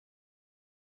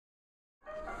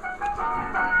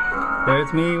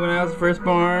There's me when I was first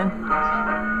born.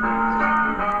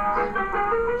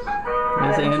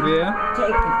 There's Andrea.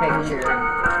 Take the picture,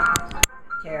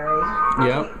 Terry.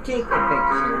 Yep. Take the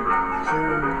picture.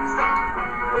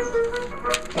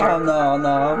 Oh no,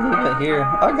 I'll leave it here.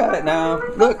 I got it now.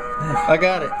 Look, I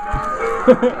got it.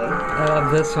 I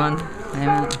love this one.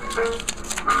 I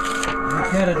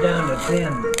cut it down to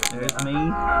 10. There's me.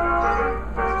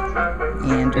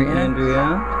 Andrea.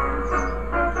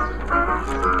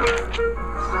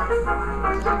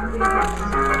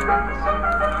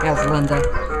 How's Linda?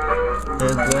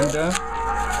 There's Linda.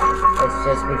 That's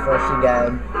just before she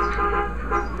died.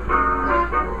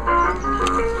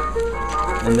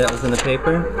 And that was in the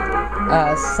paper?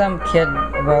 Some kid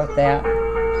wrote that.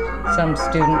 Some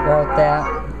student wrote that.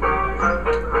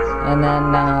 And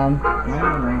then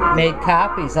made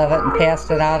copies of it and passed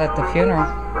it out at the funeral.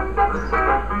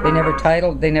 They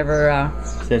never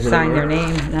signed their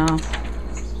name, no.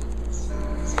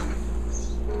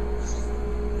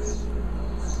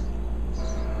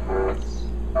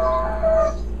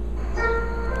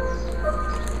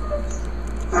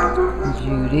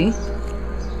 Judy.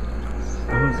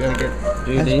 Who's gonna get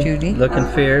Judy? That's Judy. Looking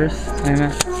fierce.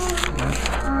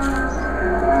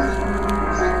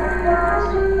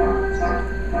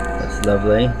 That's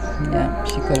lovely. Yeah,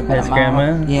 she could have been There's a mama.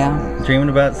 Grandma. Yeah. Dreaming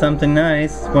about something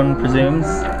nice, one presumes.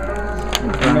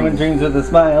 No one dreams with a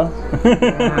smile.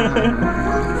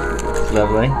 It's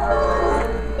lovely.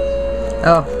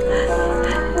 Oh,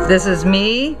 this is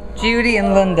me, Judy,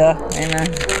 and Linda. Amen.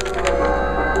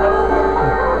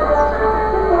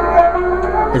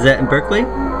 Is that in Berkeley?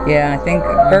 Yeah, I think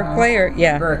Berkeley or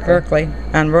yeah, Berkeley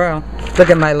on Royal. Look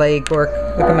at my leg work.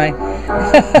 Look at my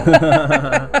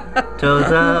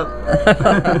Toes up.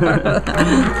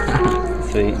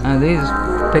 Sweet. These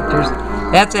pictures.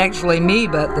 That's actually me,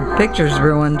 but the picture's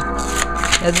ruined.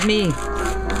 That's me.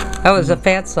 That was a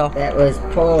fatso. That was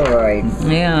Polaroid.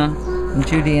 Yeah, and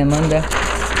Judy and Linda.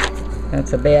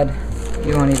 That's a bad.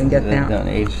 You won't even get that. Don't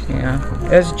age. Yeah.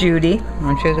 There's Judy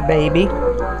when she was a baby.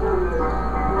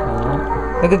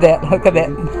 Look at that. Look at that.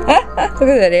 Look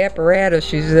at that apparatus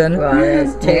she's in. Well,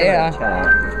 there's Taylor.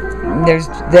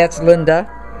 That's Linda.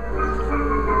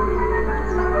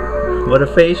 What a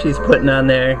face she's putting on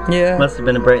there. Yeah. Must have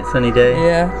been a bright sunny day.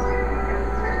 Yeah.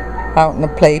 Out in the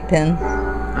playpen.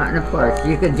 Out on the porch.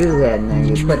 You could do that, and then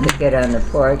you put the kid on the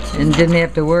porch. And didn't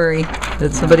have to worry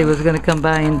that somebody was going to come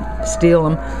by and steal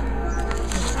them.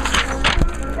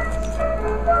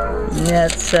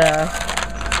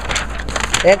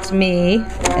 That's me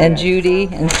and Judy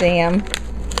and Sam.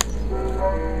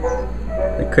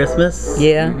 The Christmas?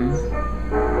 Yeah.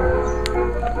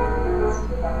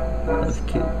 That's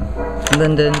cute.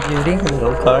 Linda and Judy. A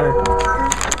little car.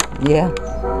 Yeah.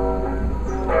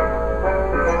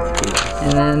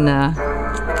 And then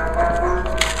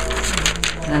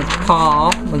that's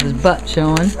Paul with his butt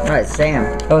showing. Oh, it's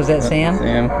Sam. Oh, is that Sam?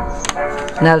 Sam.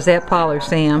 Now is that Paul or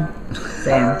Sam?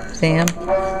 Sam. Sam.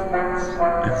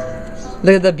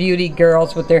 Look at the beauty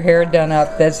girls with their hair done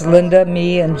up. That's Linda,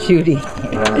 me, and Judy.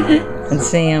 And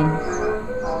Sam.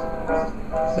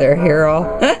 Their hair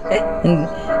all. And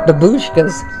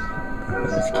babushkas.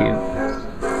 That's cute.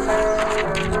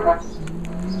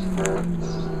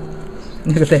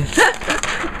 Look at that.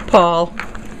 Paul.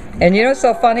 And you know what's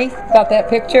so funny about that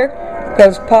picture?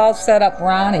 Because Paul set up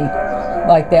Ronnie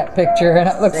like that picture, and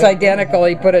it looks identical.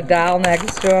 He put a doll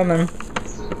next to him, and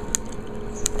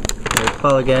There's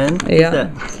Paul again.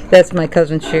 yeah, that's my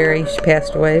cousin Sherry. She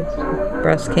passed away,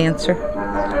 breast cancer.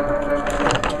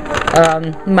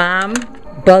 Mom,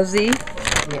 Buzzy,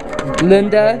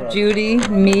 Linda, Judy,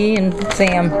 me, and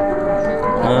Sam.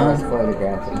 That was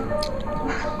photographic.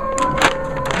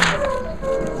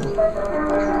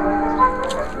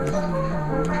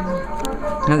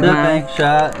 The bank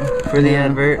shot for the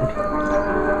advert.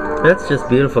 That's just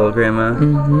beautiful, Grandma.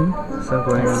 Mm-hmm. So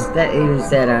gorgeous. That used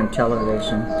that on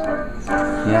television.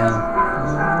 Yeah.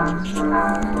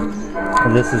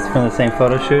 And this is from the same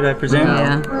photo shoot, I presume?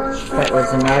 Yeah. That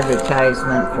was an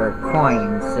advertisement for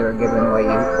coins. They were giving away.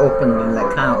 You opened an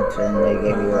account, and they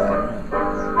gave you a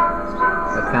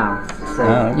account. So,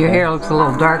 okay. Your hair looks a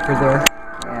little darker there.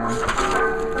 yeah.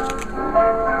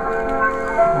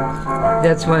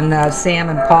 That's when Sam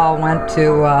and Paul went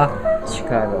to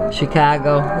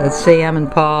Chicago. That's Sam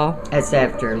and Paul. That's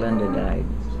after Linda died.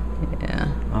 Yeah.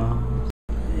 Oh.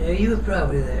 Yeah, you were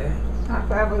probably there. I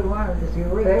probably was. If you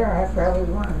were there, I probably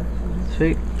was.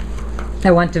 Sweet.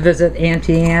 I went to visit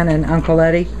Auntie Ann and Uncle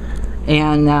Eddie,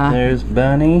 and There's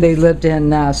Bunny. they lived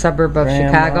in a suburb of Grandma.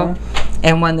 Chicago.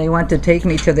 And when they went to take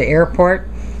me to the airport,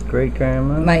 Great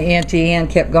grandma. My Auntie Ann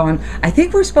kept going, I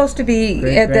think we're supposed to be at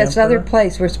this Great-grandpa? other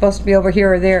place. We're supposed to be over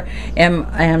here or there.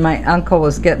 And my uncle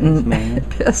was getting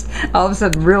pissed. All of a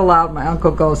sudden, real loud, my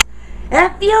uncle goes,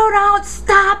 if you don't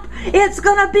stop, it's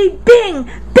gonna be bing,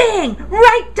 bing,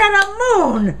 right to the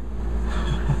moon.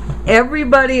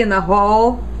 Everybody in the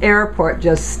whole airport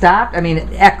just stopped. I mean, it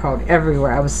echoed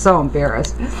everywhere. I was so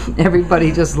embarrassed.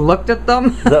 Everybody just looked at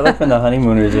them. Is that like from the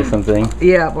honeymooners or something?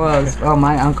 Yeah, it was. Oh,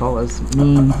 my uncle was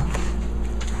mean.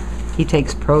 He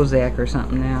takes Prozac or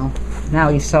something now. Now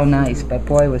he's so nice, but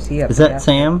boy was he upset. Is that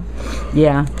Sam?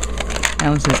 Yeah,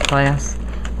 that was his class.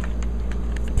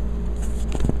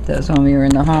 That was when we were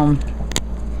in the home.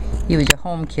 He was a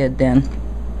home kid then.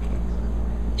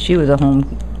 She was a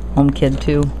home kid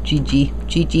too.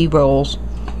 Gigi rolls.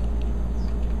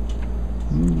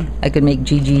 I could make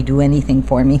Gigi do anything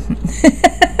for me.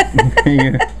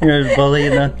 You're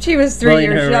bullying her. She was 3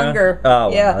 years her, younger.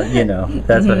 Oh, yeah. well, you know,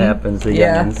 that's what happens to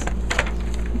Yeah. youngins.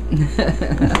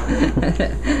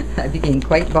 I became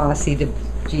quite bossy to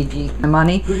Gigi. My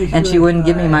money, and she wouldn't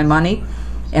give me my money.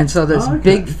 And so this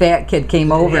big fat kid came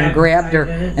over and grabbed her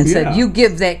and said, "You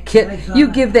give that kid, you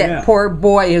give that poor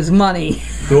boy his money."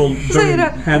 Cool, So, you know,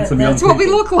 handsome young that's what we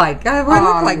people. look like. We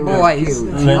look like you were boys.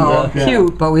 cute. Oh, Yeah.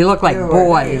 cute, but we look like You were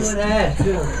boys.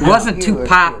 cute. Wasn't You too were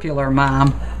popular,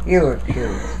 Mom. You were cute.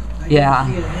 Yeah.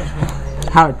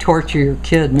 How to torture your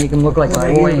kid, make him look like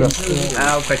a boy.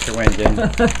 I'll quit your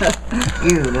whinging.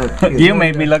 You look cute. You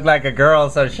made me look like a girl,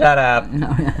 so shut up.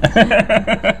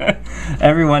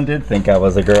 Everyone did think I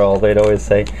was a girl. They'd always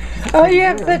say, "Oh, you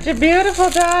have such a beautiful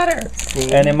daughter."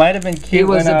 See? And it might have been He cute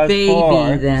was when I a was baby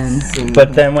 4. then. See?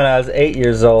 But then when I was 8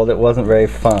 years old, it wasn't very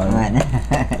fun.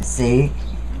 See?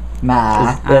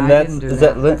 Ma. And I that's, didn't do is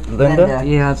that Linda? Linda.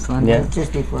 Yeah, it's Linda. Yeah.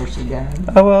 Just before she died.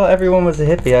 Oh, well, everyone was a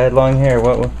hippie. I had long hair.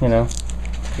 What, you know,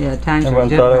 Yeah, times were everyone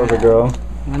thought I was a different. girl.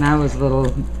 When I was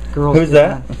little, girls. Who's did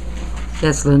that? not.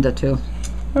 That's Linda too.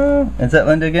 Is that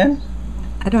Linda again?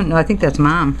 I don't know. I think that's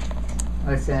Mom.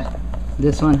 What's that?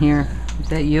 This one here. Is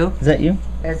that you? Is that you?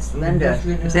 That's Linda.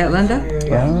 Is that Linda?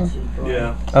 Yeah.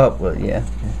 Yeah. Oh, well, yeah.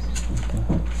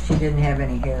 She didn't have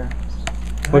any hair.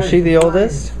 Was she the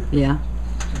oldest? Yeah.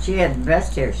 She had the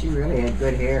best hair. She really had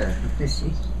good hair.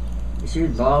 She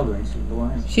was bald when she was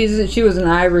born. She was an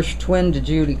Irish twin to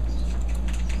Judy.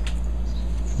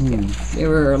 They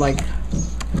were like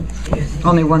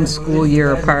only one school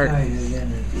year apart.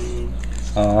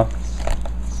 Aw.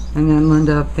 And then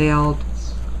Linda failed.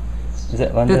 Is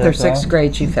it Linda? 5th or as well? 6th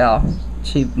grade she fell.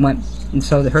 She went, and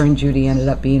so her and Judy ended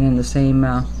up being in the same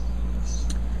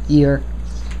year.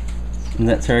 And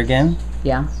that's her again?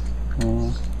 Yeah.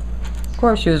 Mm. Of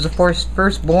course, she was the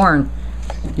firstborn.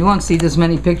 You won't see this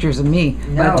many pictures of me.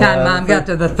 By No. the time Mom got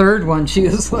to the 3rd one, she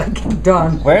was like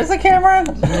done. Where's the camera?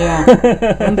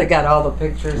 Yeah. Linda got all the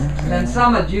pictures. And then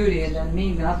some of Judy, and then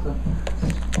me, nothing.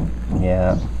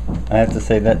 Yeah. I have to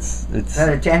say it's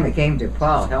By the time it came to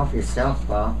Paul, help yourself,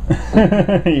 Paul.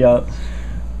 Yup.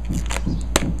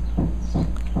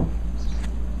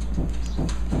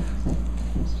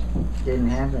 Didn't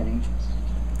have any.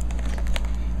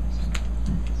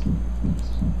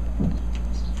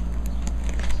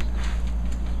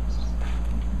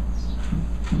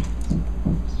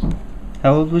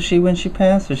 How old was she when she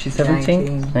passed? Was she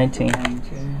 17? 19.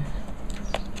 19.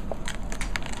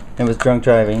 It was drunk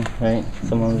driving, right?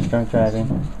 Someone was drunk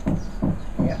driving.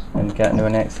 Yeah. And got into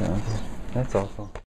an accident. That's awful.